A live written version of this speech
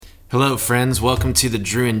Hello, friends. Welcome to the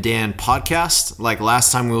Drew and Dan podcast. Like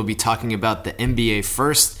last time, we will be talking about the NBA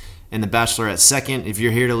first and the Bachelorette second. If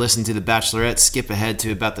you're here to listen to the Bachelorette, skip ahead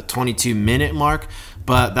to about the 22-minute mark.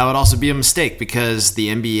 But that would also be a mistake because the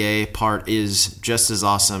NBA part is just as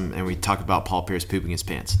awesome, and we talk about Paul Pierce pooping his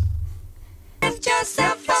pants. Lift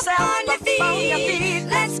yourself up on your feet.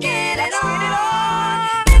 Let's get it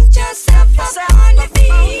on. Lift yourself up on your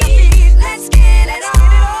feet. Let's get it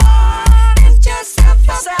on. Lift yourself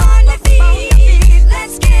up on your feet.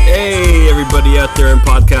 Let's get it on. Hey, everybody out there in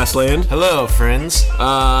podcast land. Hello, friends.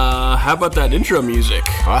 How about that intro music?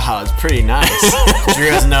 Wow, it's pretty nice. Drew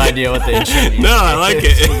has no idea what the intro music No, I like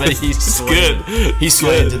is, it. but he's It's swaying. good. He's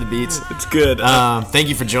swaying to the beats. It's good. Thank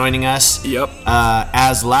you for joining us. Yep.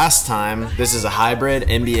 As last time, this is a hybrid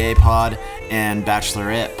NBA pod and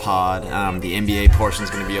Bachelorette pod. The NBA portion is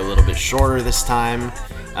going to be a little bit shorter this time.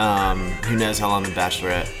 Who knows how long the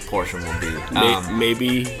Bachelorette portion will be.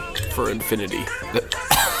 Maybe for infinity.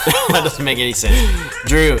 That doesn't make any sense.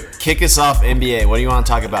 Drew, kick us off NBA. What do you want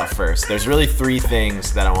to talk about first? There's really three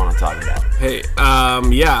things that I want to talk about. Hey,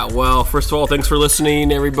 well, first of all, thanks for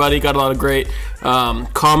listening, everybody. Got a lot of great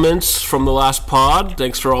comments from the last pod.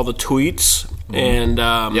 Thanks for all the tweets. And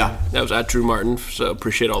that was at Drew Martin, so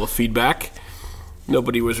appreciate all the feedback.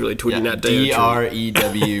 Nobody was really tweeting at Deo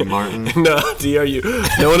DREW Martin. No, DRU.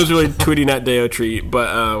 No one was really tweeting at Deo Tree, but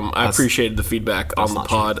I appreciated the feedback on the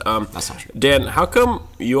pod. That's not true. Dan, how come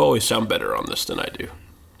you always sound better on this than I do?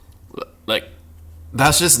 Like,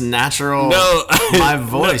 That's just natural. no, My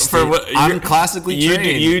voice. No, Dude. I'm classically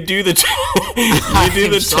trained. You do the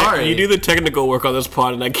sorry. you do the technical work on this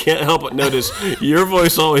pod, and I can't help but notice your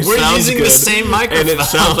voice always We're sounds using good. the same microphone. And it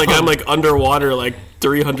sounds like I'm like underwater, like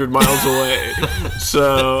 300 miles away.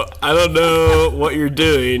 So I don't know what you're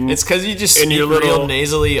doing. It's because you just In speak your little- real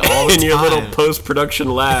nasally all the in time. your little post-production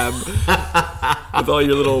lab with all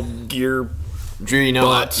your little gear. Drew, you know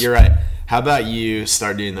butts. what? You're right. How about you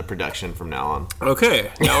start doing the production from now on? Okay,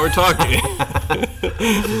 now we're talking.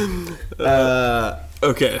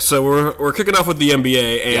 Okay, so we're kicking off with the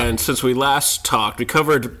NBA, and since we last talked, we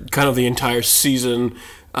covered kind of the entire season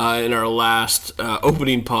in our last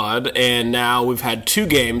opening pod, and now we've had 2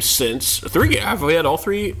 games since. 3 games. Have we had all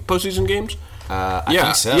 3 postseason games? I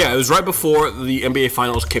think so. Yeah, it was right before the NBA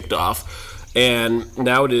Finals kicked off, and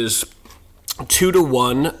now it is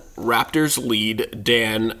 2-1 Raptors lead.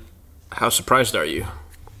 Dan, how surprised are you?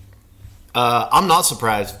 I'm not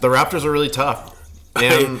surprised. The Raptors are really tough.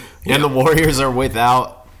 And the Warriors are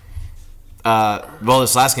without...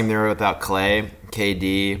 this last game they were without Clay,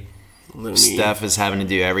 KD. Looney. Steph is having to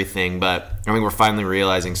do everything, but I mean, we're finally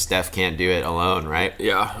realizing Steph can't do it alone, right?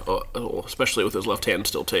 Yeah, especially with his left hand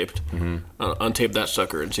still taped. Untape that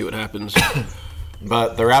sucker and see what happens.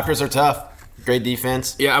 But the Raptors are tough. Great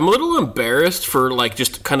defense. Yeah, I'm a little embarrassed for like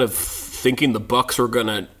just kind of thinking the Bucks were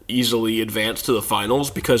gonna easily advance to the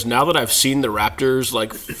finals, because now that I've seen the Raptors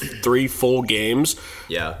like 3 full games,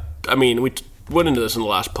 Yeah. I mean, we went into this in the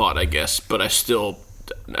last pod, I guess, but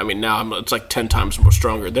now it's like 10 times more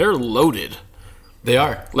stronger. They're loaded, They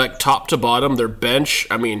are. like top to bottom. Their bench,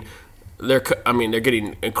 they're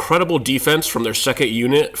getting incredible defense from their second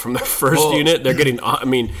unit, from their first unit. They're getting,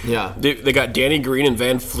 Yeah. they got Danny Green and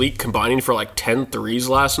Van Fleet combining for like 10 threes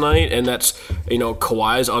last night, and that's,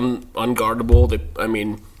 Kawhi's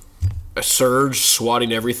unguardable. A Surge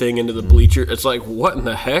swatting everything into the bleacher. It's like, what in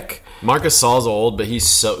the heck? Marcus Saul's old, but he's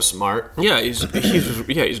so smart. Yeah, he's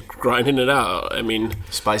grinding it out.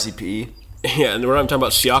 Spicy P. Yeah, and we're not talking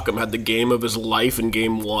about Siakam had the game of his life in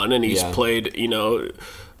game 1, and he's played,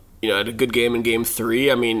 had a good game in game 3.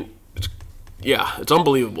 It's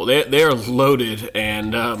unbelievable. They are loaded,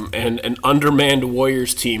 and an undermanned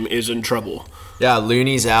Warriors team is in trouble. Yeah,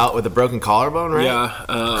 Looney's out with a broken collarbone, right?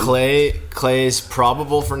 Yeah. Clay's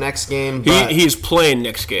probable for next game, but He's playing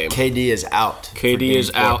next game. KD is out. KD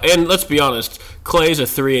is out, and let's be honest, Clay's a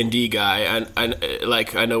 3-and-D guy, and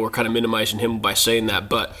I know we're kind of minimizing him by saying that,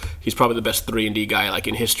 but he's probably the best 3-and-D guy like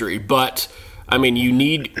in history. But you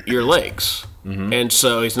need your legs, and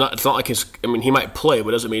so it's not like he might play, but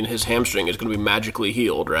it doesn't mean his hamstring is going to be magically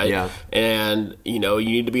healed, right? Yeah. And you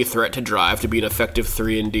need to be a threat to drive to be an effective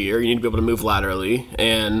 3-and-D-er. You need to be able to move laterally,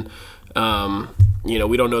 and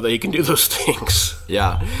we don't know that he can do those things.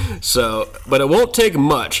 Yeah. So, but it won't take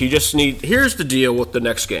much. Here's the deal with the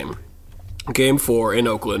next game. Game 4 in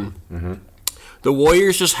Oakland. The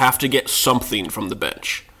Warriors just have to get something from the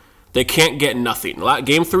bench. They can't get nothing.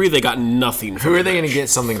 Game 3, they got nothing from Who are the they going to bench. get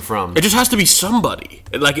something from? It just has to be somebody.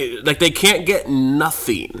 Like they can't get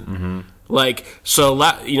nothing.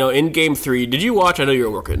 In Game 3, did you watch? I know you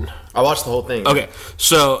were working. I watched the whole thing. Okay,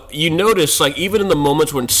 so you notice, like, even in the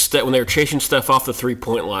moments when they were chasing Steph off the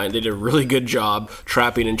 3-point line, they did a really good job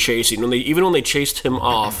trapping and chasing. Even when they chased him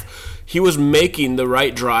off, he was making the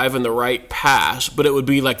right drive and the right pass, but it would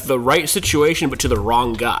be like the right situation, but to the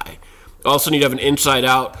wrong guy. All of a sudden, you'd have an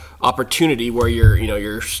inside-out opportunity where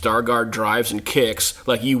your star guard drives and kicks.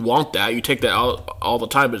 Like, you want that. You take that all the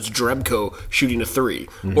time, but it's Drebko shooting a 3.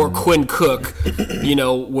 Mm-hmm. Or Quinn Cook,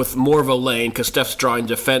 with more of a lane, because Steph's drawing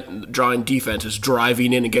defense, is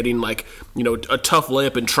driving in and getting, like, a tough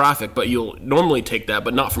layup in traffic, but you'll normally take that,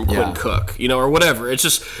 but not from Quinn Cook, or whatever. It's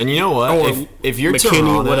just... And you know what? If you're McKinney,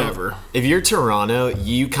 Toronto, whatever. If you're Toronto,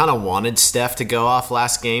 you kind of wanted Steph to go off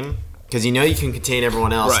last game. Because you can contain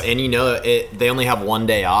everyone else, right. And they only have one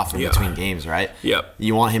day off in between games, right? Yep.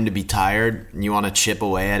 You want him to be tired, and you want to chip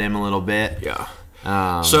away at him a little bit.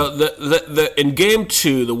 Yeah. So in Game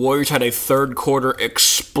 2, the Warriors had a third-quarter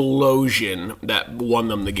explosion that won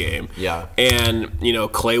them the game. Yeah. And,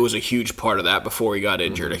 Clay was a huge part of that before he got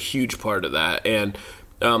injured, a huge part of that. And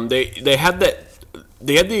they had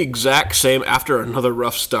the exact same, after another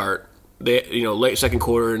rough start, late second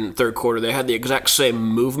quarter and third quarter, they had the exact same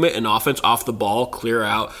movement and offense off the ball, clear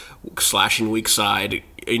out, slashing weak side.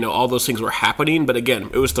 All those things were happening, but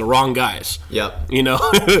again, it was the wrong guys. Yep.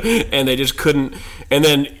 And they just couldn't. And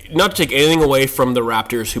then, not to take anything away from the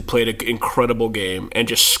Raptors, who played an incredible game and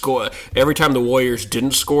just score. Every time the Warriors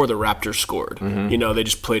didn't score, the Raptors scored. Mm-hmm. They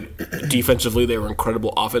just played defensively. They were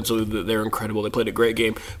incredible. Offensively, they were incredible. They played a great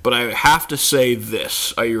game. But I have to say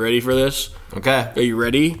this. Are you ready for this? Okay. Are you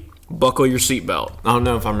ready? Buckle your seatbelt. I don't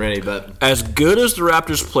know if I'm ready, but... As good as the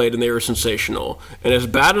Raptors played, and they were sensational, and as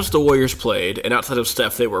bad as the Warriors played, and outside of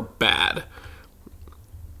Steph, they were bad,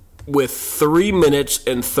 with 3 minutes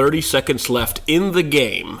and 30 seconds left in the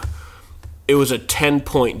game, it was a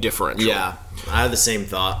 10-point differential. Yeah, I had the same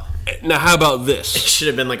thought. Now, how about this? It should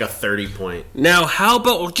have been like a 30-point. Now, how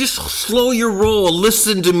about... Just slow your roll.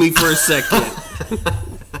 Listen to me for a second.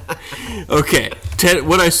 Okay,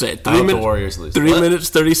 what'd I say? 3 minutes, the Warriors lose. 3 minutes,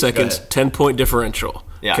 30 seconds, 10-point differential.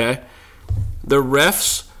 Yeah. Okay? The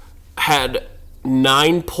refs had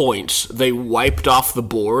 9 points they wiped off the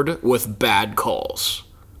board with bad calls.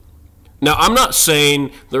 Now, I'm not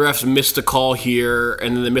saying the refs missed a call here,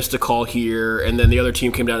 and then they missed a call here, and then the other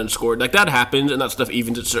team came down and scored. Like, that happens, and that stuff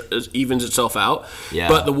evens itself out. Yeah.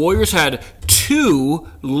 But the Warriors had 2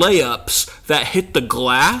 layups that hit the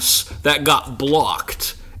glass that got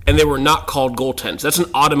blocked, and they were not called goaltends. That's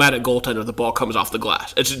an automatic goaltend if the ball comes off the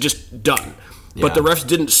glass. It's just done. Yeah. But the refs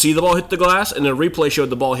didn't see the ball hit the glass, and the replay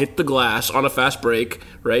showed the ball hit the glass on a fast break,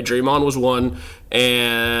 right? Draymond was one,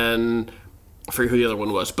 and... I forget who the other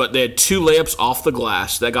one was, but they had 2 layups off the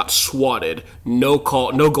glass that got swatted. No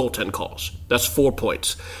goaltend calls. That's 4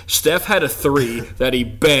 points. Steph had a 3 that he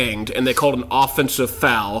banged, and they called an offensive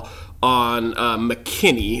foul on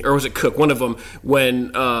McKinney, or was it Cook? One of them,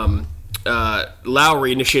 when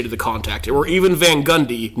Lowry initiated the contact. Or even Van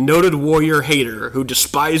Gundy, noted Warrior hater who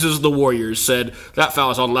despises the Warriors, said that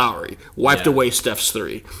foul is on Lowry. Wiped away Steph's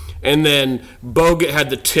 3. And then Bogut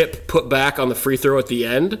had the tip put back on the free throw at the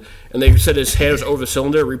end, and they said his hand was over the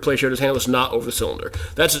cylinder. Replay showed his hand was not over the cylinder.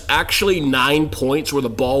 That's actually 9 points where the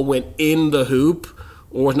ball went in the hoop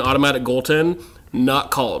or with an automatic goaltend,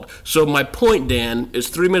 not called. So my point, Dan, is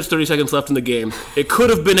 3 minutes, 30 seconds left in the game. It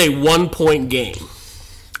could have been a 1-point game.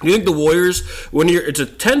 Do you think the Warriors, it's a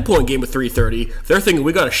 10-point game with 3:30, they're thinking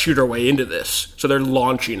we got to shoot our way into this. So they're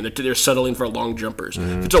launching. They're settling for long jumpers.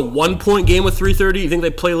 If it's a 1-point game with 3:30, you think they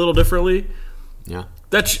play a little differently? Yeah.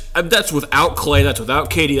 That's without Clay. That's without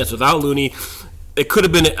KD. That's without Looney. It could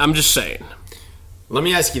have been. I'm just saying. Let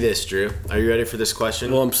me ask you this, Drew. Are you ready for this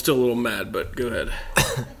question? Well, I'm still a little mad, but go ahead.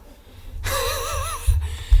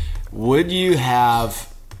 Would you have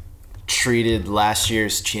treated last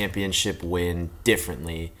year's championship win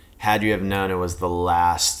differently had you have known it was the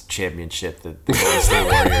last championship that the Golden State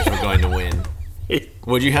Warriors were going to win?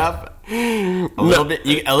 Would you have? A little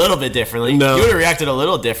bit differently. No. You would have reacted a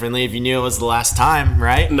little differently if you knew it was the last time,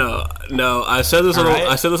 right? No. I said this on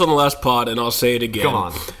the last pod, and I'll say it again. Come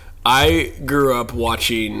on. I grew up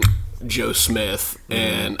watching Joe Smith,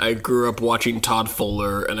 and I grew up watching Todd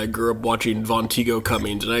Fuller, and I grew up watching Vonteego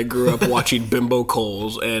Cummings, and I grew up watching Bimbo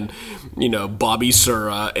Coles, and Bobby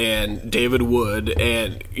Sura, and David Wood,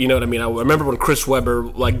 and you know what I mean. I remember when Chris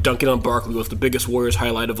Webber dunking on Barkley was the biggest Warriors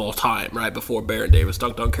highlight of all time, right before Baron Davis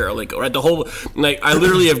dunked on Karolinko, right? The whole I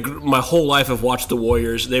literally have my whole life have watched the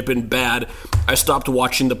Warriors. They've been bad. I stopped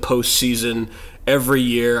watching the postseason every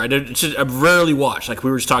year. I rarely watch. We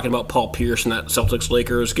were just talking about Paul Pierce in that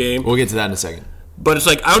Celtics-Lakers game. We'll get to that in a second. But it's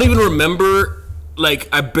I don't even remember like,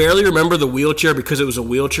 I barely remember the wheelchair because it was a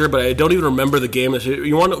wheelchair, but I don't even remember the game.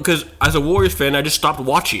 You want because as a Warriors fan, I just stopped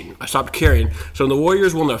watching. I stopped caring. So when the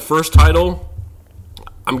Warriors won their first title,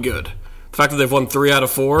 I'm good. The fact that they've won 3 out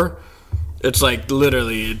of 4, it's like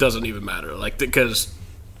literally it doesn't even matter. Like because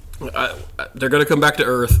they're going to come back to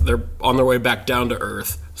earth. They're on their way back down to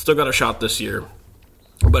earth. Still got a shot this year,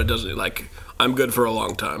 but it doesn't like I'm good for a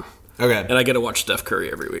long time. Okay, and I get to watch Steph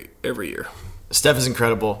Curry every year. Steph is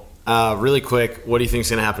incredible. Really quick, what do you think is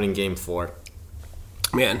going to happen in Game 4?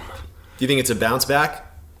 Man, do you think it's a bounce back?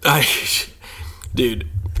 Dude,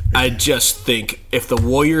 I just think if the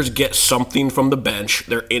Warriors get something from the bench,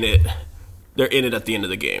 they're in it. They're in it at the end of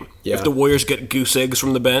the game. Yeah. If the Warriors get goose eggs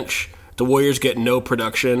from the bench, the Warriors get no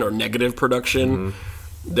production or negative production,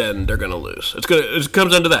 then they're going to lose. It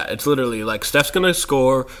comes down to that. It's literally like Steph's going to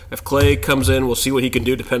score. If Clay comes in, we'll see what he can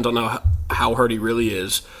do. Depends on how hurt he really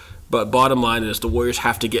is. But bottom line is the Warriors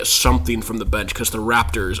have to get something from the bench because the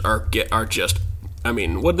Raptors are just. I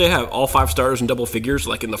mean, what did they have? All 5 starters in double figures,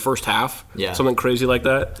 like in the first half? Yeah. Something crazy like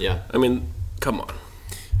that? Yeah. I mean, come on.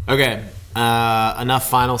 Okay. Enough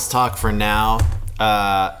finals talk for now.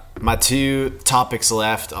 My 2 topics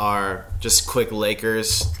left are just quick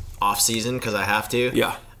Lakers off-season because I have to.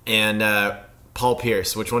 Yeah. And Paul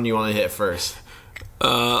Pierce. Which one do you want to hit first?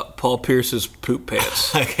 Paul Pierce's poop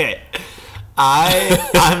pants. Okay.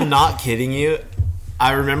 I'm not kidding you.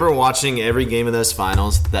 I remember watching every game of those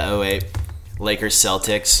finals, the 08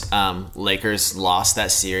 Lakers-Celtics. Lakers lost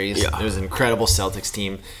that series. Yeah. It was an incredible Celtics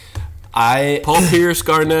team. Paul Pierce,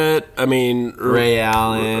 Garnett, Ray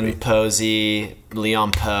Allen, Posey,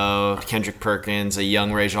 Leon Poe, Kendrick Perkins, a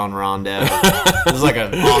young Rajon Rondo. It was like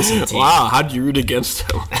an awesome team. Wow, how did you root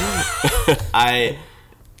against him?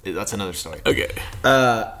 That's another story. Okay.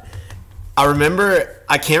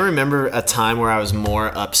 I can't remember a time where I was more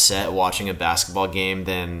upset watching a basketball game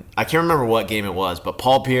than, I can't remember what game it was, but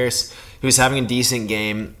Paul Pierce, he was having a decent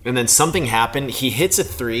game, and then something happened. He hits a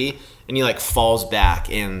 3, and he falls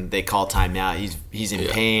back, and they call timeout. He's in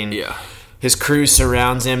pain. Yeah. His crew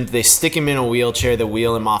surrounds him. They stick him in a wheelchair. They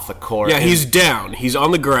wheel him off the court. Yeah, he's down. He's on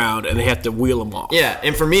the ground, and they have to wheel him off. Yeah,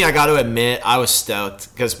 and for me, I got to admit, I was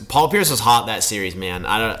stoked because Paul Pierce was hot that series, man.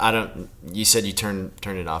 I don't. You said you turned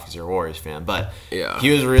it off because you're a Warriors fan, but yeah, he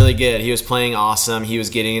was really good. He was playing awesome. He was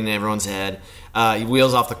getting in everyone's head. He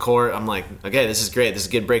wheels off the court. I'm like, okay, this is great. This is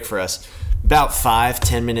a good break for us. About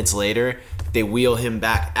 5-10 minutes later, they wheel him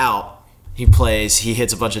back out. He plays. He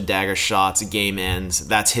hits a bunch of dagger shots. Game ends.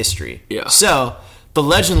 That's history. Yeah. So the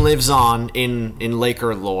legend lives on in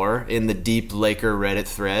Laker lore, in the deep Laker Reddit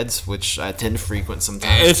threads, which I tend to frequent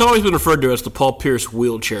sometimes. And it's always been referred to as the Paul Pierce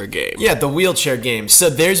wheelchair game. Yeah, the wheelchair game. So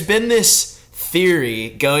there's been this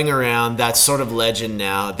theory going around that's sort of legend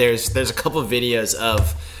now. There's a couple of videos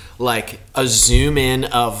of a zoom in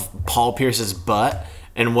of Paul Pierce's butt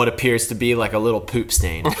and what appears to be like a little poop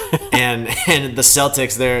stain. and the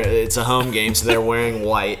Celtics, it's a home game, so they're wearing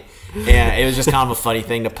white. And it was just kind of a funny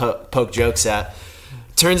thing to poke jokes at.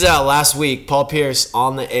 Turns out last week, Paul Pierce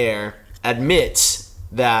on the air admits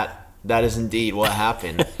that is indeed what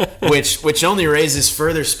happened, which only raises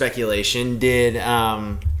further speculation. This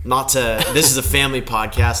is a family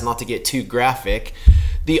podcast, not to get too graphic.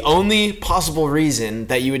 The only possible reason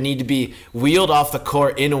that you would need to be wheeled off the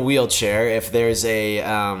court in a wheelchair if there's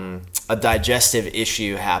a digestive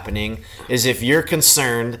issue happening is if you're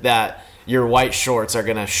concerned that your white shorts are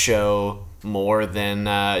going to show more than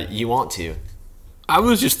you want to. I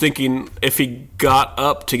was just thinking if he got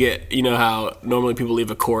up to get, how normally people leave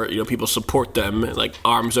a court, people support them,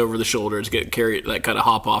 arms over the shoulders, get carried, kind of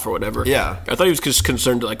hop off or whatever. Yeah. I thought he was just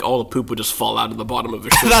concerned that, all the poop would just fall out of the bottom of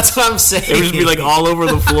his shorts. That's what I'm saying. It would just be, all over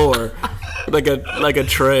the floor, like a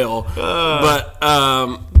trail. But,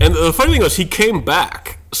 and the funny thing was he came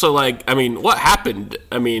back. So, what happened?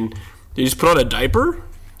 Did he just put on a diaper?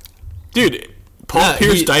 Dude, Paul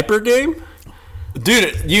Pierce diaper game?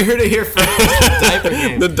 Dude, you heard it here first.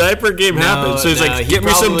 The diaper game happened. So he's get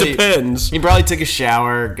me some Depends. He probably took a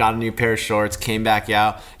shower, got a new pair of shorts, came back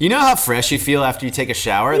out. You know how fresh you feel after you take a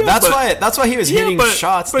shower? Yeah, that's why he was hitting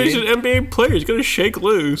shots, but dude. He's an NBA player. He's going to shake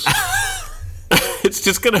loose. It's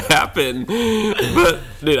just going to happen. But,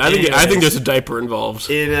 dude, I think there's a diaper involved.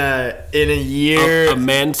 In a year... A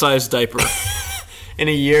man-sized diaper. In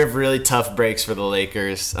a year of really tough breaks for the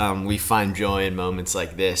Lakers, we find joy in moments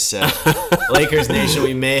like this. So, Lakers Nation,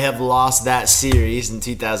 we may have lost that series in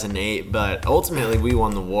 2008, but ultimately we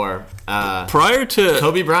won the war. Prior to...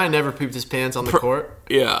 Kobe Bryant never pooped his pants on the court.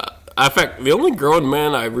 Yeah. In fact, the only grown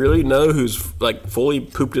man I really know who's like fully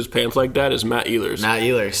pooped his pants like that is Matt Ehlers. Matt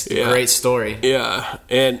Ehlers, Yeah. great story. Yeah,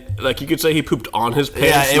 and like you could say he pooped on his pants.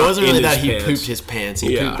 Yeah, it not wasn't in really his that he pants. pooped his pants.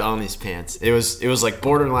 He Yeah. pooped on his pants. It was like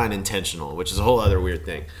borderline intentional, which is a whole other weird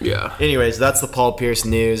thing. Yeah. Anyways, that's the Paul Pierce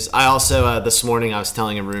news. I also this morning I was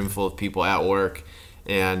telling a room full of people at work,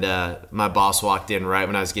 and my boss walked in right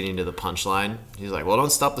when I was getting to the punchline. He's like, "Well,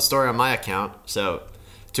 don't stop the story on my account." So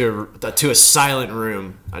to a silent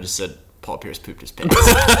room, I just said, "Paul Pierce pooped his pants,"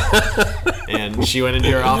 and she went into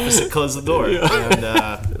her office and closed the door. And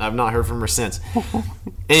I've not heard from her since.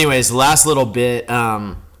 Anyways, last little bit.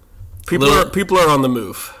 People are on the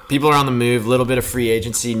move. People are on the move. Little bit of free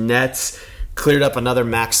agency. Nets cleared up another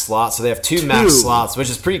max slot, so they have two max slots, which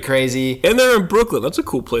is pretty crazy. And they're in Brooklyn. That's a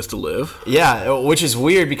cool place to live. Yeah, which is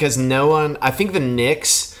weird because no one. I think the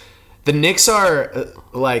Knicks are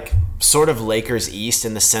like sort of Lakers East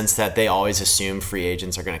in the sense that they always assume free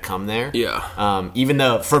agents are going to come there. Yeah. Even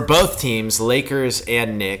though for both teams, Lakers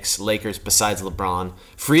and Knicks, Lakers besides LeBron,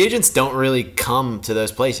 free agents don't really come to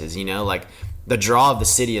those places. You know, like the draw of the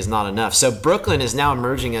city is not enough. So Brooklyn is now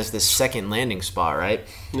emerging as this second landing spot, right?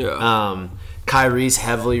 Yeah. Kyrie's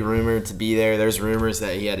heavily rumored to be there. There's rumors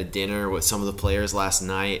that he had a dinner with some of the players last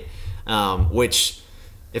night, which.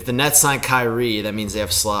 If the Nets sign Kyrie, that means they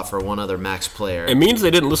have a slot for one other max player. It means they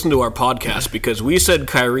didn't listen to our podcast because we said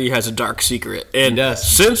Kyrie has a dark secret. And He does.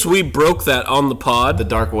 since we broke that on the pod, The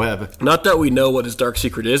dark web. not that we know what his dark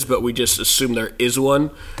secret is, but we just assume there is one.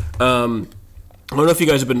 I don't know if you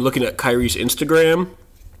guys have been looking at Kyrie's Instagram,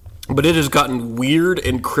 but it has gotten weird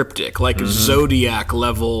and cryptic, like Zodiac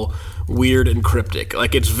level weird and cryptic.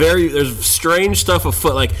 Like there's strange stuff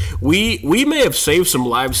afoot. Like we may have saved some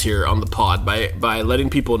lives here on the pod by letting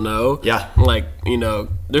people know. Yeah. Like, you know,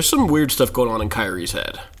 there's some weird stuff going on in Kyrie's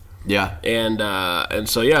head. Yeah. And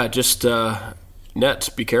so yeah, just Nets,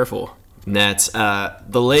 be careful. Nets.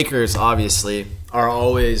 The Lakers obviously are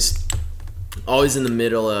always in the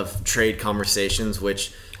middle of trade conversations,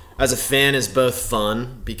 which as a fan is both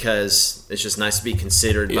fun because it's just nice to be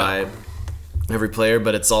considered by every player,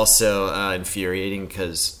 but it's also infuriating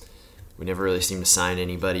because we never really seem to sign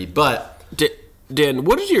anybody. But Dan,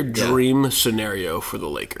 what is your dream scenario for the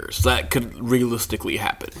Lakers that could realistically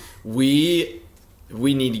happen? we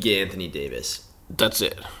need to get Anthony Davis. That's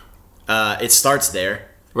it. It starts there.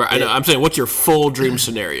 Right, I know. I'm saying, what's your full dream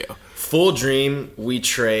scenario? Full dream, we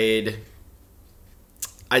trade,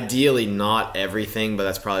 ideally not everything, but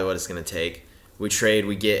that's probably what it's going to take. We trade,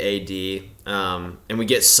 we get AD, and we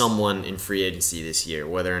get someone in free agency this year,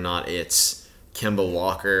 whether or not it's Kemba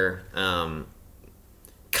Walker.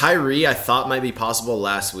 Kyrie, I thought might be possible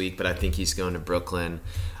last week, but I think he's going to Brooklyn.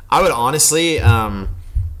 I would honestly,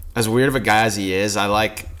 as weird of a guy as he is, I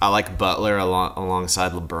like Butler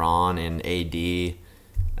alongside LeBron and AD.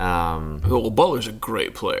 Well, Butler's a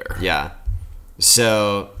great player. Yeah.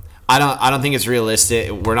 So I don't think it's realistic.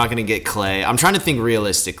 We're not going to get Clay. I'm trying to think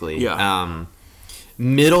realistically. Yeah.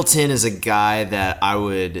 Middleton is a guy that I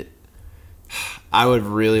would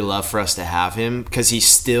really love for us to have him because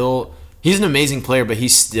he's an amazing player, but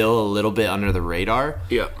he's still a little bit under the radar.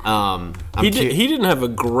 Yeah. He didn't have a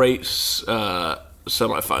great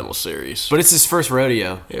semifinal series. But it's his first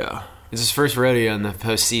rodeo. Yeah. It's his first rodeo in the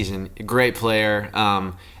postseason. A great player.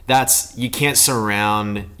 You can't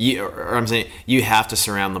surround or I'm saying you have to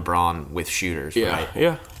surround LeBron with shooters, Yeah. right?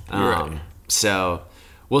 Yeah. You're right. So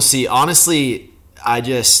we'll see. Honestly,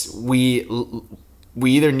 we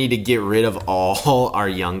either need to get rid of all our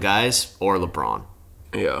young guys or LeBron.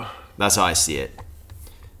 Yeah. That's how I see it.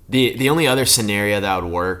 The only other scenario that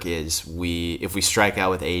would work is if we strike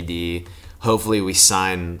out with AD, hopefully we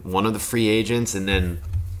sign one of the free agents, and then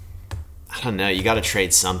I don't know, you got to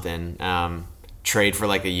trade something. Trade for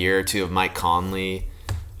like a year or two of Mike Conley.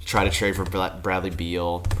 Try to trade for Bradley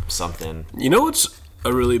Beal, something. You know what's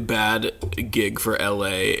a really bad gig for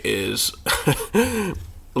LA is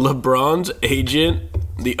LeBron's agent,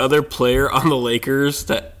 the other player on the Lakers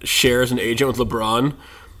that shares an agent with LeBron,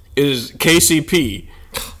 is KCP.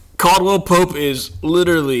 Caldwell Pope is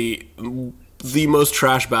literally the most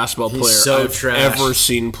trash basketball player so I've trash. ever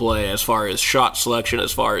seen play, as far as shot selection,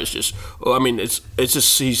 as far as just, it's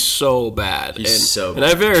just he's so bad. And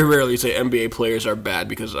I very rarely say NBA players are bad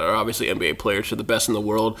because obviously NBA players are the best in the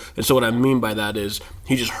world. And so what I mean by that is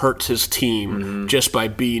he just hurts his team just by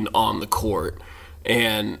being on the court.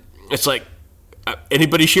 And it's like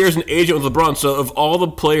anybody shares an agent with LeBron. So of all the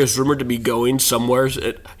players rumored to be going somewhere,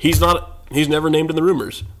 he's never named in the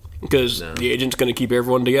rumors. Because the agent's going to keep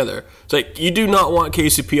everyone together. It's like, you do not want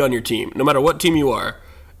KCP on your team. No matter what team you are,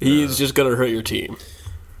 he's just going to hurt your team.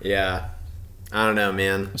 Yeah. I don't know,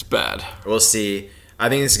 man. It's bad. We'll see. I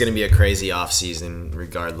think this is going to be a crazy offseason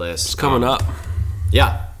regardless. It's coming up.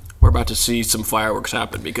 Yeah. We're about to see some fireworks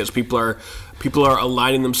happen because people are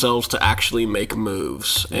aligning themselves to actually make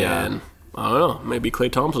moves. And I don't know, maybe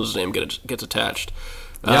Klay Thompson's name gets attached.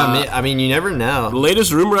 Yeah, I mean, you never know. The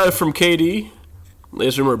latest rumor from KD,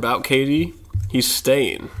 latest rumor about KD, he's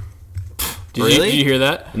staying. Did you hear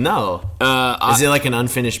that? No. Is it like an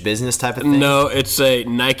unfinished business type of thing? No, it's a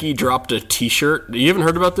Nike dropped a T-shirt. You haven't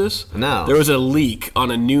heard about this? No. There was a leak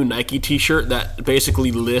on a new Nike T-shirt that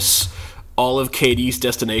basically lists all of KD's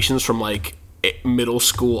destinations from like middle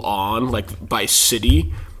school on, like by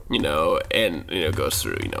city, and goes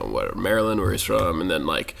through, what Maryland, where he's from, and then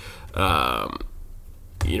like,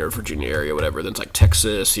 Virginia area, whatever. Then it's like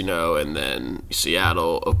Texas, and then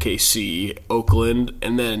Seattle, OKC, Oakland,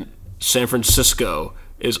 and then San Francisco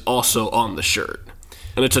is also on the shirt,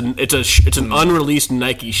 and it's an unreleased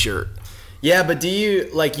Nike shirt. Yeah, but do you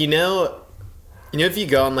like if you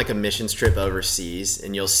go on like a missions trip overseas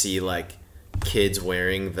and you'll see like kids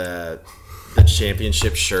wearing the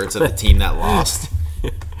championship shirts of the team that lost?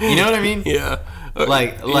 You know what I mean? Yeah.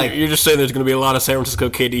 Like you're just saying there's going to be a lot of San Francisco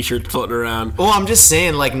KD shirts floating around. Well, I'm just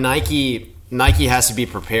saying like Nike has to be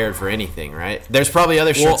prepared for anything, right? There's probably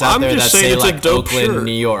other shirts out there that say like Oakland,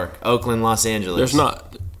 New York, Oakland, Los Angeles. There's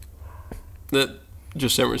not.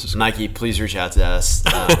 Just San Francisco. Nike, please reach out to us.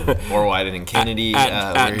 Or Wyden and Kennedy.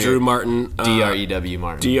 At Drew Martin. DREW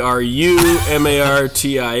Martin. DRUMARTIN.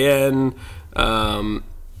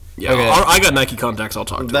 Yeah, Okay. I got Nike contacts. I'll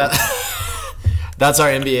talk to them. That's our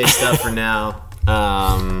NBA stuff for now.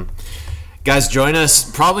 Guys, join us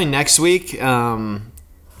probably next week,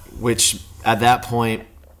 which at that point,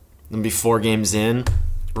 it'll be 4 games in.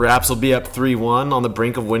 Raps will be up 3-1 on the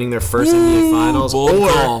brink of winning their first NBA Finals.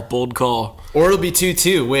 Bold call. Or it'll be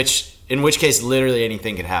 2-2, in which case literally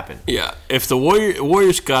anything could happen. Yeah, if the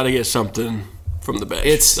Warriors got to get something from the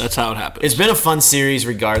bench, that's how it happens. It's been a fun series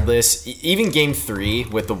regardless. Even Game 3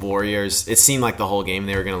 with the Warriors, it seemed like the whole game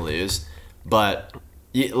they were going to lose. But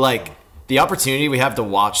like the opportunity we have to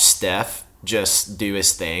watch Steph just do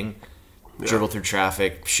his thing, dribble through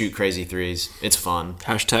traffic, shoot crazy threes. It's fun.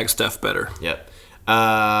 # Steph better. Yep.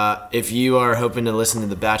 If you are hoping to listen to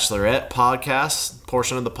the Bachelorette podcast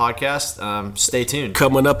portion of the podcast, stay tuned.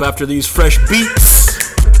 Coming up after these fresh beats.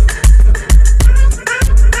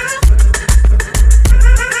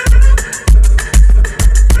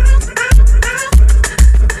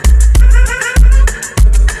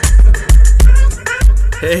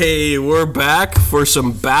 Hey, we're back for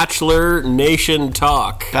some Bachelor Nation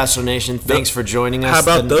talk. Bachelor Nation, thanks for joining us. How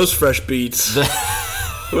about those fresh beats?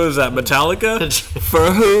 What is that, Metallica?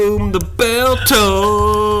 For whom the bell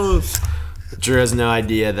tolls. Drew has no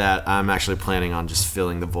idea that I'm actually planning on just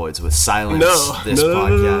filling the voids with silence this No.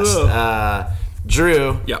 podcast.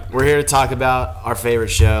 Drew, Yep. We're here to talk about our favorite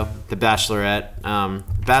show, The Bachelorette.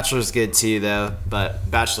 Bachelor's good too, though, but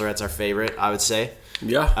Bachelorette's our favorite, I would say.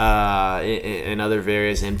 Yeah. And other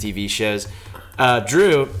various MTV shows.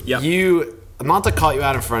 Drew, Yep. I'm not to call you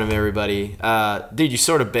out in front of everybody. Dude, you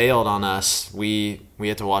sort of bailed on us. We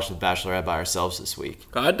had to watch The Bachelorette by ourselves this week.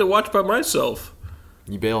 I had to watch by myself.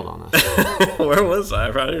 You bailed on us. Where was I?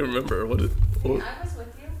 I don't even remember. What? I was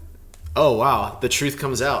with you. Oh, wow. The truth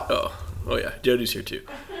comes out. Oh yeah. Jody's here too.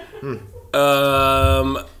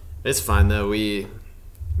 It's fine, though. We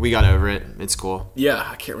got over it. It's cool. Yeah,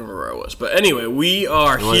 I can't remember where I was. But anyway, we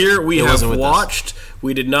are here. We it have wasn't with us. watched.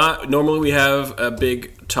 We did not. Normally we have a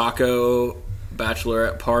big taco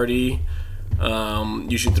bachelorette party.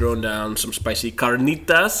 Usually throwing down some spicy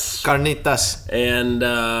carnitas. Carnitas. And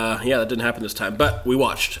that didn't happen this time. But we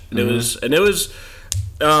watched. And it was it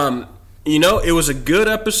was a good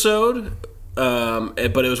episode. But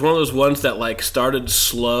it was one of those ones that like started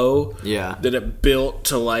slow. Yeah. Then it built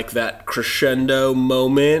to like that crescendo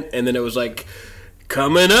moment, and then it was like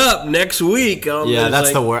coming up next week. Yeah,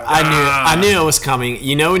 that's the word. I knew it was coming.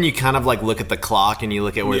 You know when you kind of like look at the clock and you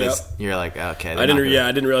look at where this, you're like, okay. I didn't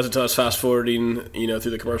realize until I was fast forwarding, through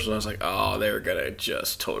the commercials. I was like, oh, they're gonna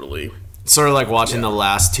just totally. Sort of like watching the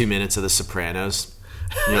last 2 minutes of The Sopranos.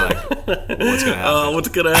 And you're like, what's gonna happen? What's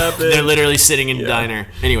gonna happen? They're literally sitting in a diner.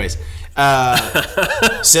 Anyways,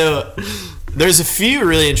 so there's a few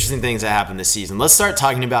really interesting things that happened this season. Let's start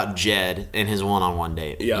talking about Jed and his one-on-one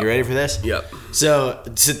date. Yep. You ready for this? Yep. So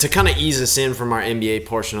to kind of ease us in from our NBA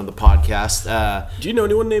portion of the podcast, do you know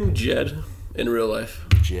anyone named Jed in real life?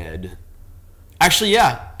 Jed. Actually,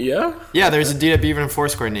 yeah. Yeah? Yeah, there's a dude at Beaver and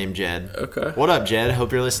Foursquare named Jed. Okay. What up, Jed?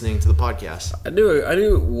 Hope you're listening to the podcast. I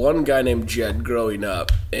knew one guy named Jed growing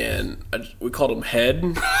up, and we called him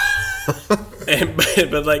Head.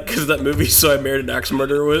 But like, because that movie "So I Married an Axe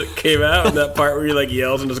Murderer" came out, and that part where he like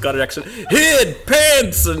yells in his Scottish accent, "Hid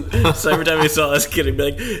pants!" and so every time he saw this kid, he'd be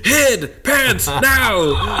like, "Hid pants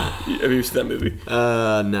now!" Have you seen that movie?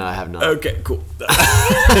 No, I have not. Okay, cool. But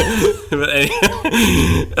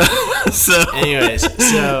Anyways,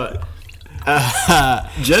 so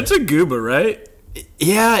Jed's a goober, right?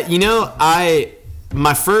 yeah,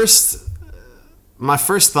 my first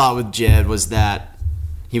thought with Jed was that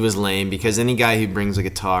he was lame, because any guy who brings a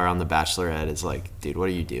guitar on The Bachelorette is like, dude, what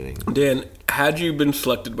are you doing? Dan, had you been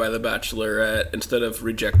selected by The Bachelorette instead of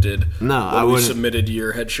rejected? No, when I we wouldn't. submitted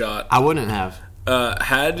your headshot. I wouldn't have.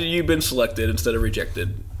 Had you been selected instead of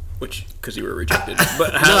rejected, which because you were rejected,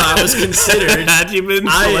 but No, I was considered. had you been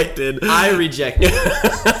selected, I rejected.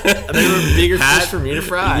 They were bigger fish for me to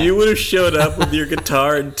fry. you would have showed up with your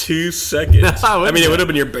guitar in 2 seconds. No, I I wouldn't mean, it have. would have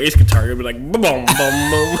been your bass guitar. You'd be like, boom, boom,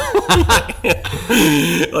 boom.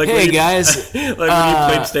 Like Hey when you, guys, like when you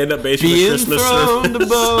played stand-up bass for the be Christmas enthroned service.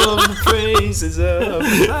 above the praises of a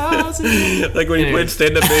thousand. Like when you played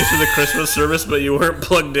stand-up bass for the Christmas service, but you weren't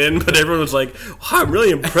plugged in, but everyone was like, wow, I'm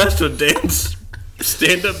really impressed with Dan's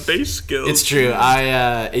stand-up bass skills. It's true.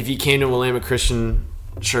 If you came to Willamette Christian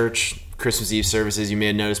Church Christmas Eve services, you may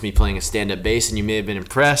have noticed me playing a stand-up bass, and you may have been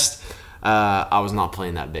impressed. I was not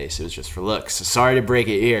playing that bass. It was just for looks. So sorry to break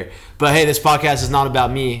it here. But hey, this podcast is not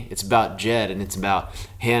about me. It's about Jed, and it's about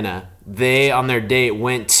Hannah. They, on their date,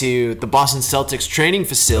 went to the Boston Celtics training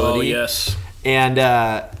facility. Oh, yes. And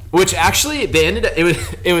which actually they ended up,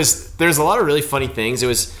 it was there's a lot of really funny things. It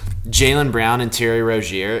was Jaylen Brown and Terry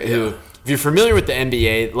Rozier, who, if you're familiar with the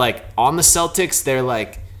NBA, like on the Celtics, they're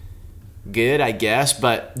like good, I guess.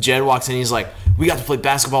 But Jed walks in, he's like, we got to play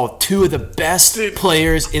basketball with two of the best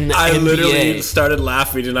players in the I NBA. literally started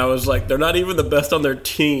laughing, and I was like, they're not even the best on their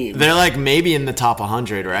team. They're like maybe in the top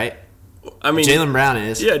 100, right? I mean, Jaylen Brown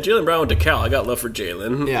is. Yeah, Jaylen Brown went to Cal. I got love for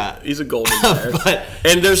Jaylen. Yeah. He's a golden player. But-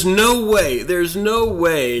 and there's no way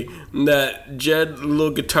that Jed,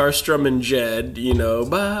 little guitar strumming Jed,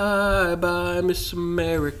 bye bye Miss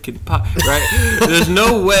American Pie, right? There's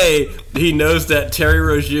no way he knows that Terry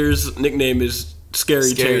Rozier's nickname is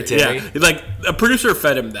Scary Terry. Terry. Yeah, he's like, a producer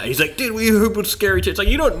fed him that. He's like, dude, we hoop with Scary Terry. It's like,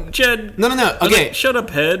 you don't, Jed. No. I was Okay. like, shut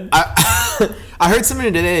up, head. I heard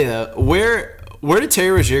something today though. Where did Terry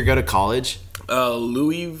Rozier go to college?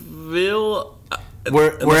 Louisville.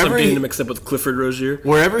 Wherever Unless I'm getting he- him mixed up with Clifford Rozier.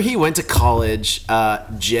 Wherever he went to college,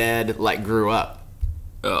 Jed like grew up,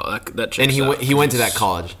 Oh, that checks and out. he went to that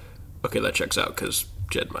college. Okay, that checks out because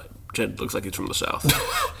Jed looks like he's from the South.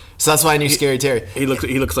 So that's why I knew Scary Terry. He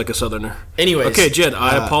looks like a Southerner. Anyways, Okay, Jed,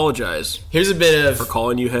 I apologize Here's a bit for of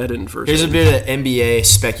calling you head and first. here's a bit of NBA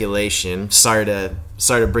speculation. Sorry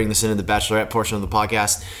to bring this into the Bachelorette portion of the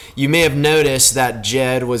podcast. You may have noticed that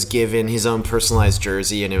Jed was given his own personalized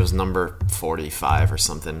jersey, and it was number 45 or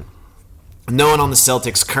something. No one on the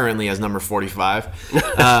Celtics currently has number 45.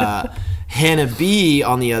 Hannah B,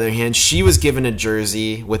 on the other hand, she was given a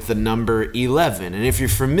jersey with the number 11. And if you're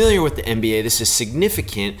familiar with the NBA, this is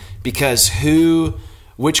significant because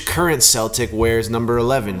which current Celtic wears number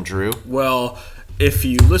 11, Drew? Well, if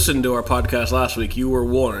you listened to our podcast last week, you were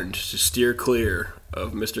warned to steer clear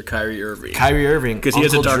of Mr. Kyrie Irving. Kyrie Irving, Because he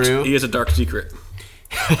has Drew. a dark secret.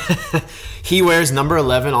 He wears number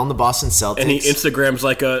 11 on the Boston Celtics. And he Instagrams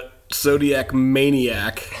like a Zodiac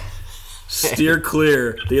maniac. Steer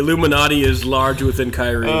clear. The Illuminati is large within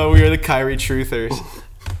Kyrie. We are the Kyrie truthers.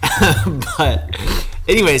 But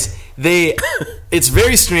anyways, it's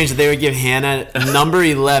very strange that they would give Hannah number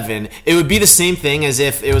 11. It would be the same thing as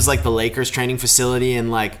if it was like the Lakers training facility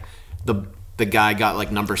and like the guy got like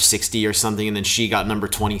number 60 or something, and then she got number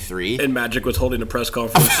 23. And Magic was holding a press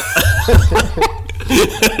conference.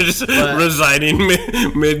 Just resigning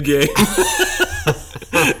mid-game.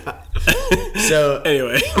 So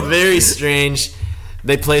Anyway. very strange.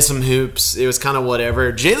 They play some hoops. It was kind of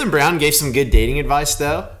whatever. Jaylen Brown gave some good dating advice,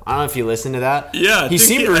 though. I don't know if you listened to that. Yeah, he dude,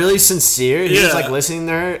 seemed yeah. really sincere. He was Yeah. like listening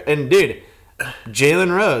to her. And dude,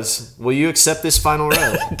 Jalen Rose, will you accept this final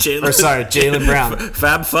rose? Jaylen Brown.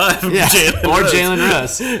 Fab Five. Yeah, or Rose. Jalen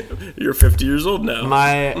Rose. You're 50 years old now.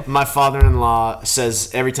 My father-in-law says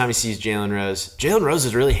every time he sees Jalen Rose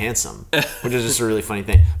is really handsome, which is just a really funny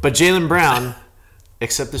thing. But Jaylen Brown,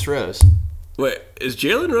 accept this rose. Wait, is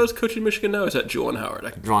Jalen Rose coaching Michigan now? Or is that Juwan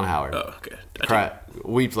Howard? Ron Howard. Oh, okay. Cry,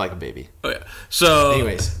 weep like a baby. Oh, yeah. So,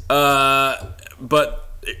 Anyways. But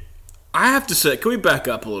I have to say, can we back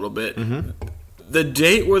up a little bit? Mm-hmm. The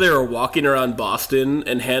date where they were walking around Boston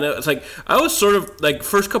and Hannah, it's like, I was sort of, like,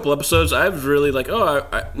 first couple episodes, I was really like, I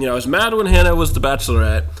was mad when Hannah was the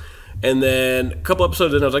Bachelorette. And then a couple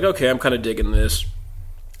episodes in, I was like, okay, I'm kind of digging this.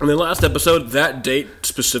 And then last episode, that date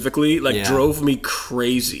specifically, like, Yeah. drove me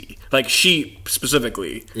crazy. Like, she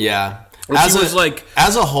specifically. Yeah. And she was like...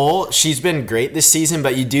 As a whole, she's been great this season,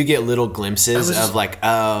 but you do get little glimpses of like,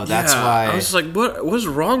 oh, that's why. I was like, what's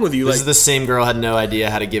wrong with you? This Like, is the same girl had no idea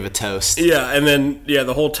how to give a toast. yeah, and then,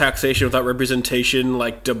 the whole taxation without representation,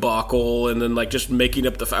 like, debacle, and then, like, just making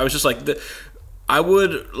up I was just like, I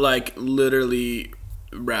would, like, literally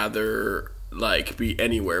rather... like be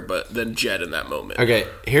anywhere but than Jed in that moment. Okay,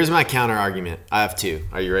 here's my counter argument. I have two.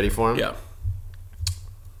 Are you ready for them? Yeah.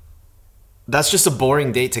 That's just a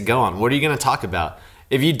boring date to go on. What are you going to talk about?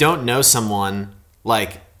 If you don't know someone,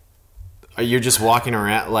 like, you're just walking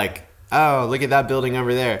around, like, oh, look at that building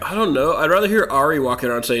over there. I don't know. I'd rather hear Ari walking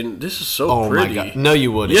around saying, "This is so pretty." My God. No,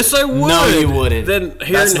 you wouldn't. Yes, I would. No, you wouldn't. Then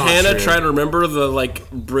hearing That's not Hannah true. try to remember the,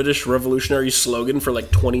 like, British revolutionary slogan for,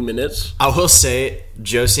 like, 20 minutes. I will say,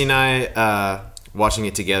 Josie and I, watching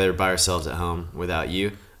it together by ourselves at home without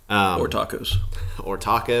you. Or tacos. Or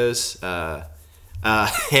tacos.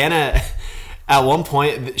 Hannah, at one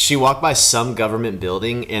point, she walked by some government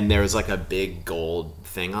building and there was like a big gold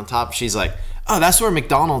thing on top. She's like, oh, that's where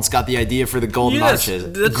McDonald's got the idea for the golden Yes,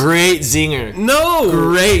 arches. that's- Great zinger. No!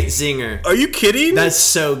 Great zinger. Are you kidding? That's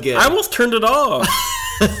so good. I almost turned it off.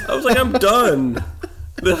 I was like, I'm done.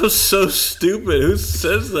 That was so stupid. Who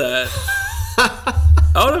says that?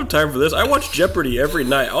 I don't have time for this. I watch Jeopardy every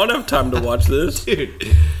night. I don't have time to watch this.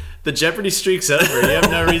 Dude, the Jeopardy streak's over. You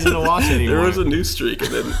have no reason to watch anymore. There was a new streak,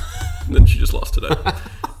 and then she just lost tonight.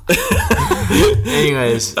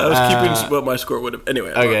 Anyways. I was keeping what my score would have.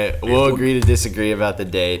 Anyway. Okay, we'll agree to disagree about the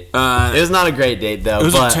date. It was not a great date, though. It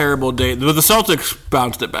was but a terrible date. But the Celtics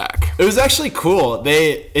bounced it back. It was actually cool.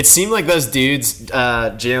 It seemed like those dudes,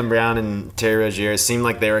 Jaylen Brown and Terry Rozier, seemed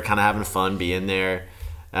like they were kind of having fun being there.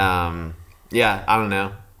 Yeah, I don't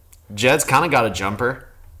know. Jed's kind of got a jumper.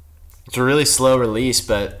 It's a really slow release,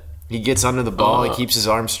 but he gets under the ball. He keeps his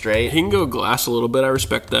arms straight. He can go glass a little bit. I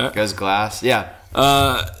respect that. Goes glass. Yeah.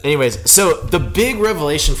 Anyways, so the big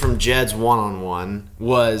revelation from Jed's one-on-one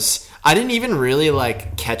was, I didn't even really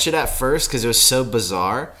like catch it at first because it was so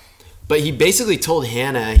bizarre, but he basically told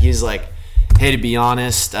Hannah, he's like, hey, to be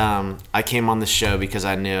honest, I came on the show because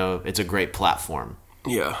I know it's a great platform.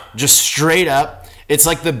 Yeah. Just straight up. It's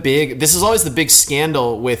like this is always the big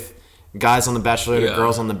scandal with guys on The Bachelor or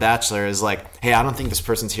girls on The Bachelor is like, hey, I don't think this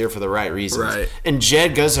person's here for the right reasons. Right. And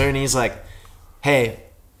Jed goes there and he's like, hey,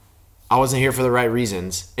 I wasn't here for the right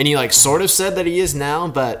reasons. And he like sort of said that he is now,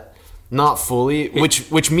 but not fully,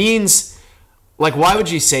 which means, like, why would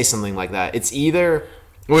you say something like that? It's either,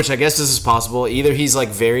 which I guess this is possible, either he's like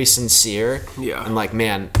very sincere and like,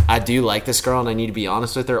 man, I do like this girl and I need to be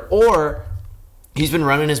honest with her, or he's been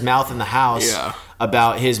running his mouth in the house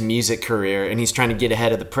about his music career and he's trying to get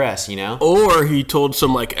ahead of the press, you know? Or he told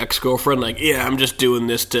some, like, ex-girlfriend, like, yeah, I'm just doing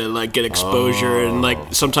this to, like, get exposure. And,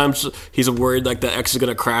 like, sometimes he's worried, like, the ex is going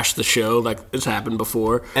to crash the show. Like, it's happened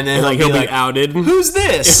before. And then like, he'll be outed. Who's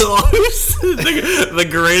this? The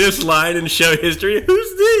greatest line in show history.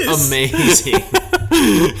 Who's this? Amazing.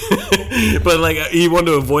 But, like, he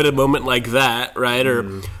wanted to avoid a moment like that, right?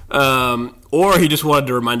 Or he just wanted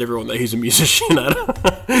to remind everyone that he's a musician.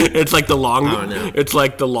 It's like the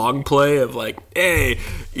long play of like, hey,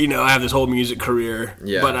 you know, I have this whole music career,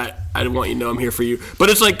 but I want you to know I'm here for you. But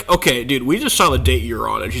it's like, okay, dude, we just saw the date you're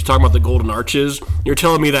on, and she's talking about the golden arches. You're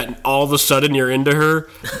telling me that all of a sudden you're into her?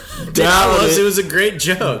 It was a great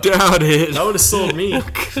joke. Doubt it. That would have sold me.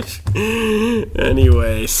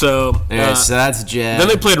 Anyway, so so that's Jed. Then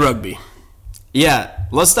they played rugby. Yeah,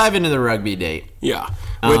 let's dive into the rugby date. Yeah,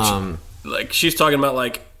 which like she's talking about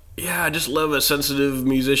like, yeah, I just love a sensitive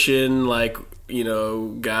musician, like, you know,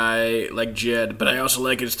 guy like Jed, but I also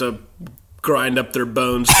like it to grind up their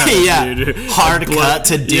bones. Dude. Hard cut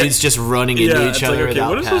to dudes just running into each other without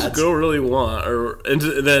what does pads. this girl really want? And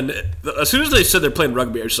then as soon as they said they're playing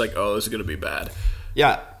rugby, I was just like, oh, this is gonna be bad.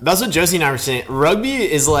 Yeah, that's what Josie and I were saying. Rugby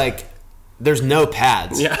is like, there's no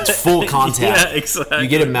pads. Yeah. It's full contact. Yeah, exactly. You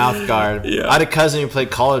get a mouth guard. Yeah. I had a cousin who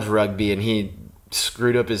played college rugby, and he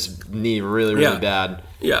screwed up his knee really, really bad.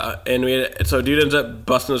 Yeah, and so dude ends up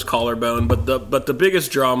busting his collarbone. But the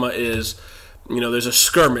biggest drama is, you know, there's a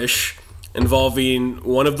skirmish involving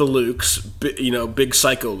one of the Lukes, you know, Big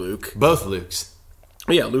Psycho Luke. Both Lukes.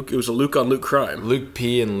 Yeah, Luke. It was a Luke on Luke crime. Luke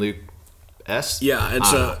P and Luke S. Yeah, and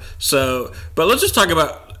so, but let's just talk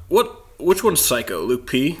about which one's Psycho, Luke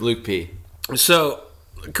P. Luke P. So,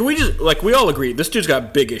 can we just, like, we all agree this dude's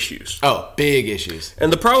got big issues. Oh, big issues.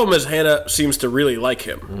 And the problem is Hannah seems to really like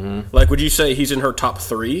him. Mm-hmm. Like, would you say he's in her top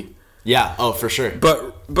 3? Yeah. Oh, for sure.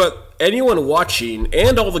 But anyone watching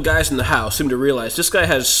and all the guys in the house seem to realize this guy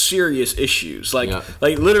has serious issues. Like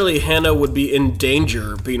literally, Hannah would be in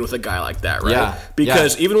danger being with a guy like that, right? Yeah.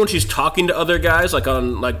 Because even when she's talking to other guys, like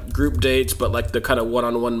on like group dates, but like the kind of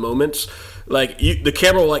one-on-one moments, like the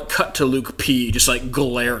camera will like cut to Luke P just like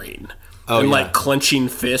glaring. And like clenching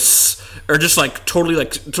fists, or just like totally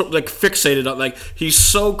like fixated on, like, he's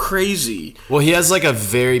so crazy. Well, he has like a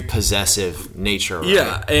very possessive nature, right?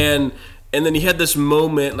 Yeah, and then he had this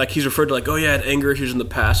moment, like he's referred to like, oh yeah, I had anger issues in the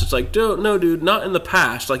past. It's like, no, dude, not in the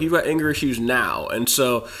past. Like, you've got anger issues now. And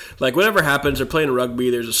so, like, whatever happens, they're playing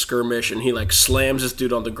rugby, there's a skirmish, and he like slams this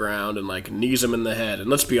dude on the ground and like knees him in the head. And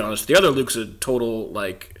let's be honest, the other Luke's a total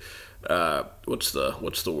like, what's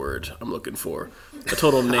the word I'm looking for? A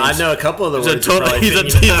total Nancy. I know a couple of the words. He's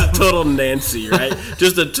a total Nancy, right?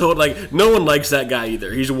 Just a total, like, no one likes that guy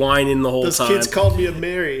either. He's whining the whole time. Those kids called me a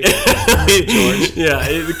Mary. George. Yeah,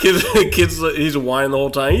 the kids, he's whining the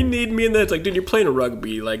whole time. You need me in there. It's like, dude, you're playing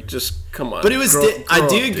rugby. Like, just come on. But it was. I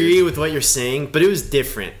do agree with what you're saying, but it was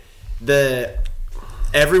different.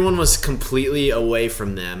 Everyone was completely away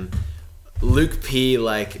from them. Luke P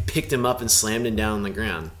like picked him up and slammed him down on the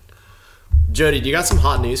ground. Jody, do you got some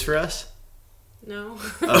hot news for us? No.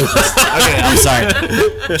 Okay, I'm sorry.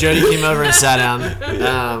 Jody came over and sat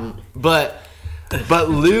down. But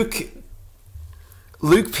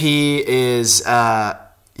Luke P is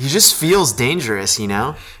he just feels dangerous, you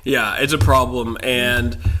know? Yeah, it's a problem,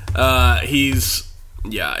 and I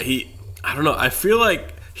don't know. I feel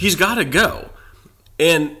like he's got to go,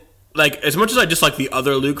 and like as much as I dislike the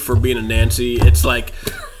other Luke for being a Nancy, it's like,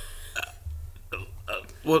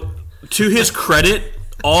 well, to his credit,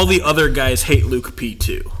 all the other guys hate Luke P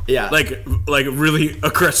too. Yeah. Like really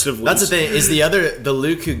aggressively. That's the thing, is the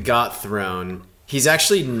Luke who got thrown, he's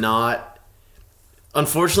actually not,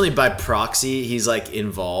 unfortunately by proxy, he's like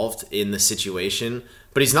involved in the situation,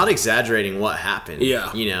 but he's not exaggerating what happened.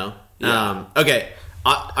 Yeah. You know? Yeah. Okay.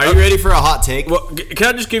 Are you ready for a hot take? Well, can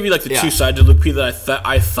I just give you like the two sides of Luke P that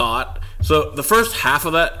I thought? So the first half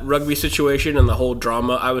of that rugby situation and the whole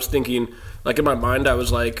drama, I was thinking, like in my mind, I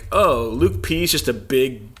was like, oh, Luke P's just a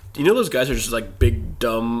big, you know, those guys are just like big,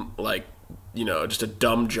 dumb, like, you know, just a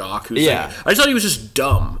dumb jock. Who's like, I just thought he was just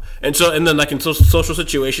dumb. And then like in social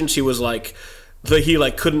situations, he was like, he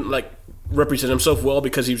like couldn't like represent himself well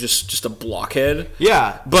because he was just a blockhead.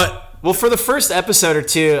 Yeah. But... Well, for the first episode or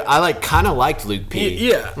two, I like kind of liked Luke P.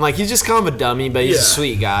 Yeah, I'm like, he's just kind of a dummy, but he's a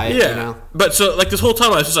sweet guy. Yeah, you know? But so like this whole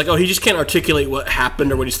time, I was just like, oh, he just can't articulate what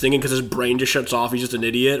happened or what he's thinking because his brain just shuts off. He's just an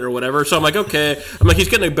idiot or whatever. So I'm like, okay, he's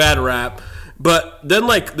getting a bad rap. But then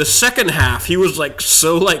like the second half, he was like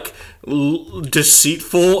so like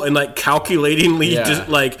deceitful and like calculatingly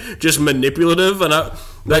just manipulative, and I.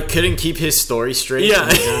 Like, couldn't keep his story straight. Yeah,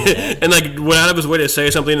 and like went out of his way to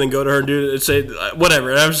say something and then go to her and do it and say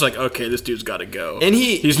whatever. And I was just like, okay, this dude's got to go. And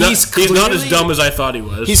he's not as dumb as I thought he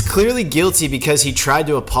was. He's clearly guilty because he tried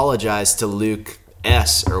to apologize to Luke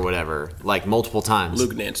S or whatever, like multiple times.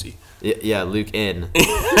 Luke Nancy. Yeah, Luke N. Okay,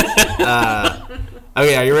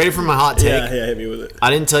 are you ready for my hot take? Yeah, hit me with it.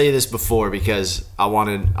 I didn't tell you this before because I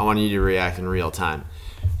wanted you to react in real time.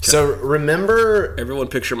 Okay. So remember, everyone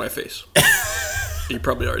picture my face. You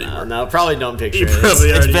probably already were. No, probably don't picture it.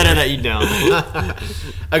 It's better that you don't.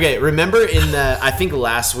 Okay, remember I think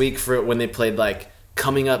last week for when they played like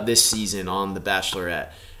coming up this season on The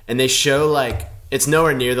Bachelorette, and they show like it's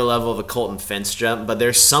nowhere near the level of a Colton fence jump, but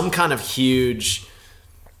there's some kind of huge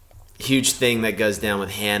thing that goes down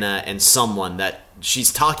with Hannah and someone that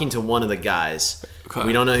she's talking to one of the guys. Okay.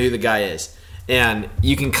 We don't know who the guy is. And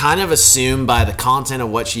you can kind of assume by the content of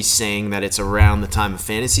what she's saying that it's around the time of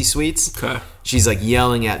Fantasy Suites. Okay. She's like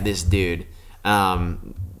yelling at this dude,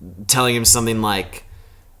 telling him something like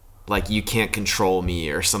you can't control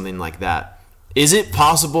me or something like that. Is it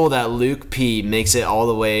possible that Luke P makes it all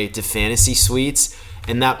the way to Fantasy Suites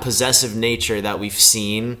and that possessive nature that we've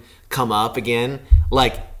seen come up again?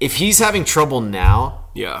 Like, if he's having trouble now,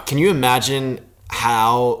 can you imagine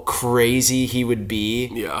how crazy he would be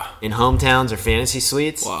in hometowns or Fantasy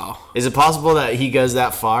Suites? Wow. Is it possible that he goes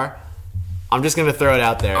that far? I'm just going to throw it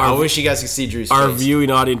out there. I wish you guys could see Drew's face. Our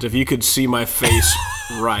viewing audience, if you could see my face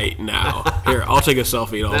right now. Here, I'll take a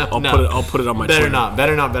selfie and I'll put it on my Twitter.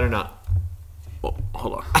 Better not. Well,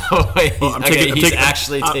 hold on. Oh, wait. I'm taking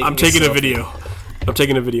a video. I'm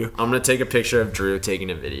taking a video. I'm going to take a picture of Drew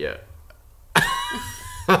taking a video.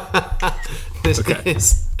 This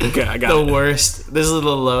is I got the worst. This is the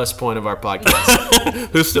lowest point of our podcast.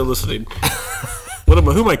 Who's still listening? Who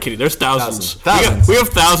am I kidding? There's thousands. We have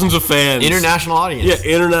thousands of fans. International audience.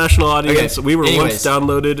 Yeah, international audience. Okay. We were once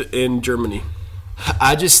downloaded in Germany.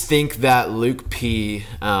 I just think that Luke P.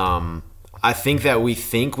 I think that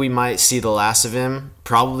we might see the last of him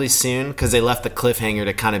probably soon because they left the cliffhanger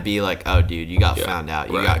to kind of be like, oh, dude, you got found out.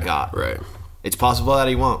 You got. Right. It's possible that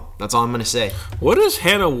he won't. That's all I'm going to say. What does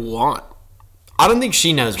Hannah want? I don't think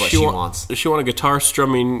she knows what she wants. Does she want a guitar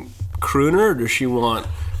strumming crooner, or does she want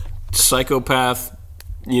psychopath,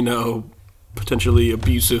 potentially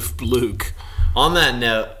abusive Luke? On that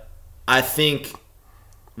note, I think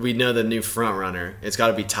we know the new front runner. It's got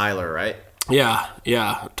to be Tyler, right? Yeah.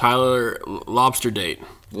 Tyler, lobster date.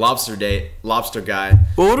 Lobster guy.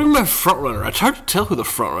 Well, what do you mean by front runner? It's hard to tell who the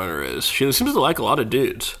front runner is. She seems to like a lot of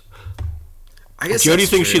dudes. I guess Jody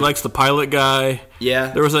thinks she likes the pilot guy. Yeah.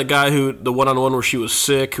 There was that guy the one-on-one where she was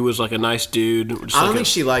sick, who was like a nice dude. I don't think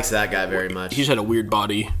she likes that guy very much. He's had a weird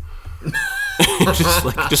body.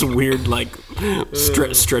 just weird,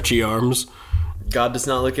 stretchy arms. God does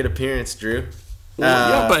not look at appearance, Drew.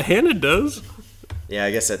 Yeah, but Hannah does. Yeah,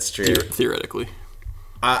 I guess that's true. Theoretically.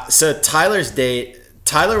 So Tyler's date,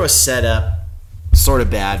 Tyler was set up sort of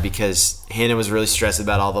bad because Hannah was really stressed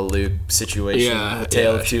about all the Luke situation. Yeah, the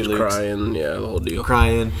tale of two Lukes. Crying, the whole deal.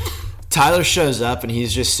 Crying. Tyler shows up and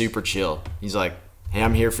he's just super chill. He's like, "Hey,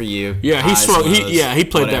 I'm here for you." Yeah, he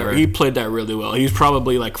played whatever. that. He played that really well. He's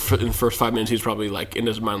probably in the first 5 minutes, he's probably like in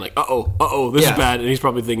his mind like, this is bad, and he's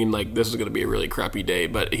probably thinking like, this is going to be a really crappy day.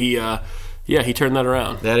 But he turned that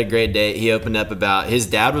around. They had a great day. He opened up about his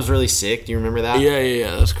dad was really sick. Do you remember that?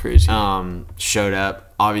 Yeah, that's crazy. Showed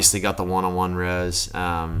up, obviously got the one-on-one rose.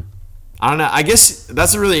 I don't know. I guess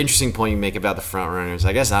that's a really interesting point you make about the front runners.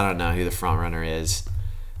 I guess I don't know who the front runner is.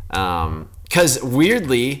 Because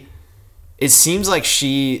weirdly, it seems like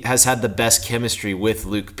she has had the best chemistry with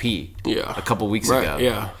Luke P. Yeah. A couple weeks ago.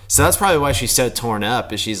 Yeah. So that's probably why she's so torn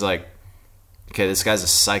up. Is she's like, okay, this guy's a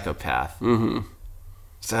psychopath. Mm-hmm.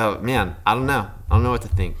 So man, I don't know. I don't know what to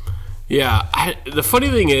think. Yeah, the funny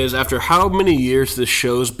thing is, after how many years this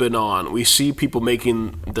show's been on, we see people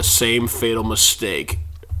making the same fatal mistake.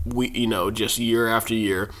 Just year after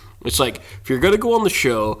year. It's like, if you're gonna go on the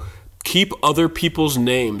show, keep other people's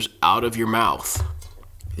names out of your mouth.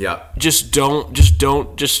 Yeah. The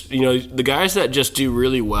guys that just do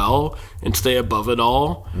really well and stay above it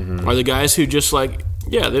all are the guys who just they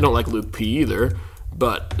don't like Luke P either,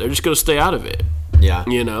 but they're just gonna stay out of it. Yeah.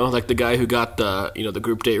 Like the guy who got the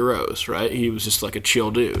group date rose, right? He was just like a chill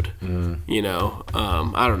dude. I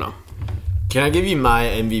don't know. Can I give you my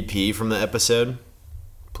MVP from the episode?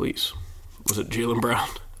 Please. Was it Jaylen Brown?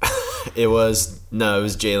 It was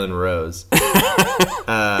Jalen Rose.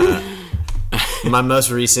 My most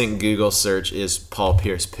recent Google search is Paul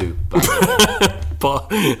Pierce poop. By the way. Paul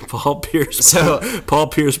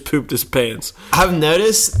Pierce pooped his pants. I've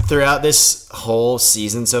noticed throughout this whole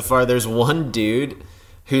season so far, there's one dude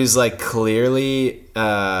who's clearly.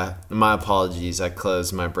 My apologies. I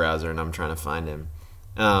closed my browser and I'm trying to find him.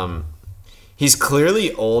 He's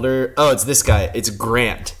clearly older. Oh, it's this guy. It's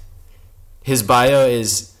Grant. His bio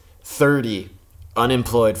is 30,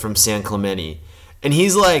 unemployed from San Clemente, and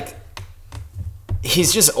he's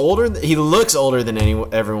just older. He looks older than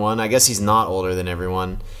everyone. I guess he's not older than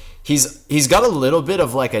everyone. He's got a little bit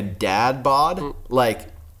of a dad bod.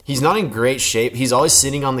 He's not in great shape. He's always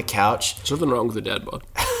sitting on the couch. There's nothing wrong with a dad bod.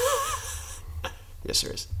 Yes,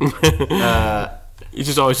 there is. He's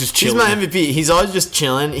just always just chilling. He's my MVP. He's always just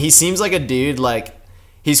chilling. He seems like a dude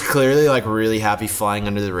he's clearly really happy flying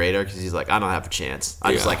under the radar because he's I don't have a chance.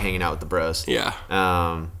 I just like hanging out with the bros. Yeah.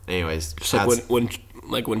 Anyways, just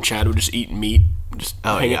when Chad would just eat meat. Just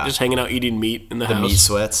hanging out eating meat in the house. Meat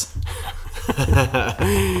sweats.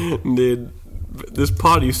 Dude, this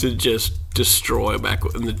pod used to just destroy back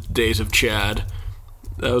in the days of Chad.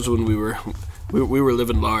 That was when we were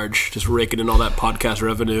living large, just raking in all that podcast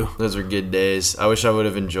revenue. Those were good days. I wish I would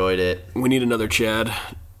have enjoyed it. We need another Chad.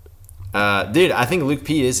 Dude, I think Luke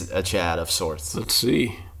P is a Chad of sorts. Let's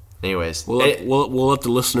see. Anyways, we'll let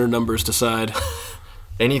the listener numbers decide.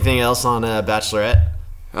 Anything else on Bachelorette?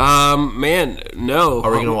 Man, no.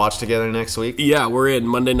 Are we gonna watch together next week? Yeah, we're in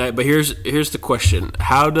Monday night. But here's the question: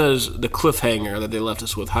 how does the cliffhanger that they left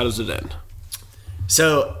us with? How does it end?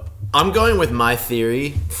 So I'm going with my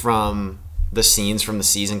theory from the scenes from the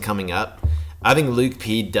season coming up. I think Luke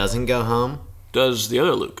P doesn't go home. Does the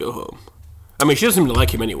other Luke go home? I mean, she doesn't seem to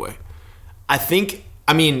like him anyway.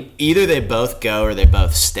 Either they both go or they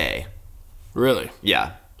both stay. Really?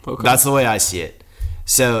 Yeah. Okay. That's the way I see it.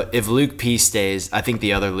 So if Luke P stays, I think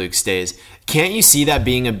the other Luke stays. Can't you see that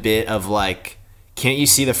being a bit of can't you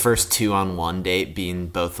see the first 2-on-1 date being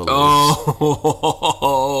both the Lukes?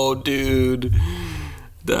 Oh, dude.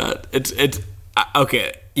 That it's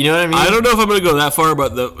okay. You know what I mean? I don't know if I'm going to go that far,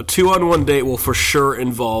 but the 2-on-1 date will for sure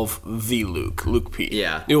involve the Luke P.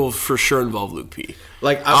 Yeah. It will for sure involve Luke P.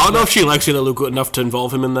 Like, I don't know if she likes it Luke enough to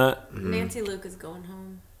involve him in that. Nancy Luke is going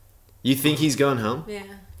home. You think he's going home? Yeah.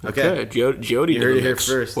 Okay. Jody. You heard it here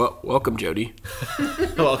first. Well, welcome, Jody.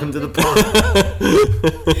 Welcome to the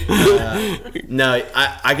pond. No,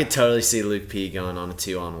 I could totally see Luke P going on a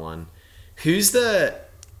 2-on-1. Who's the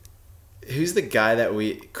guy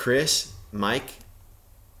that Chris? Mike?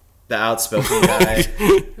 The outspoken guy?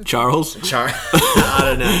 Charles? I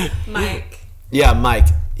don't know. Mike. Yeah, Mike.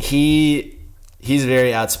 He's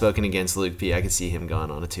very outspoken against Luke P. I could see him going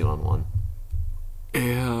on a 2-on-1.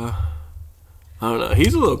 Yeah. I don't know.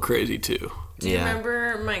 He's a little crazy, too. Do you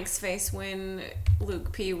remember Mike's face when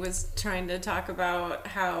Luke P was trying to talk about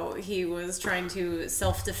how he was trying to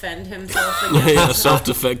self-defend himself against Claiming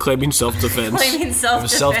self-defense. claiming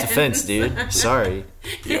self-defense. Self-defense, dude. Sorry.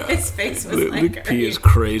 Yeah. His face was Luke P is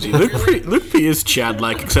crazy. Luke P is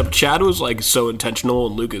Chad-like, except Chad was like so intentional,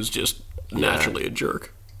 and Luke is just naturally a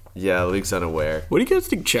jerk. Yeah, Luke's unaware. What do you guys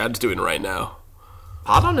think Chad's doing right now?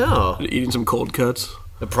 I don't know. Eating some cold cuts?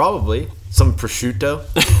 Probably. Some prosciutto.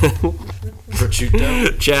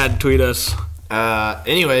 Prosciutto. Chad, tweet us.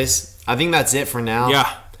 Anyways, I think that's it for now.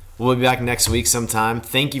 Yeah. We'll be back next week sometime.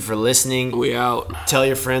 Thank you for listening. We out. Tell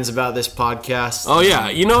your friends about this podcast. Oh yeah,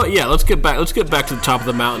 you know what? Yeah, let's get back to the top of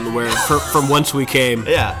the mountain where from whence we came.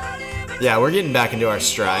 Yeah, we're getting back into our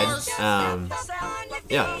stride.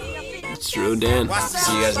 Yeah. It's Drew and Dan.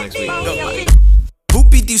 See you guys next week.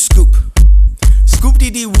 Whoopie dee scoop, scoop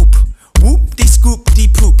dee dee whoop, whoop dee scoop dee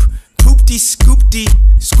poop, poop dee scoop dee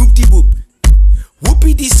whoop,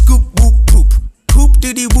 whoopie dee scoop whoop poop, poop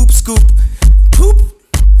dee dee whoop scoop, poop,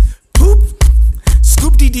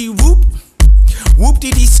 scoop dee dee whoop, whoop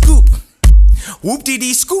dee dee scoop, whoop dee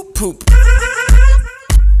dee scoop poop.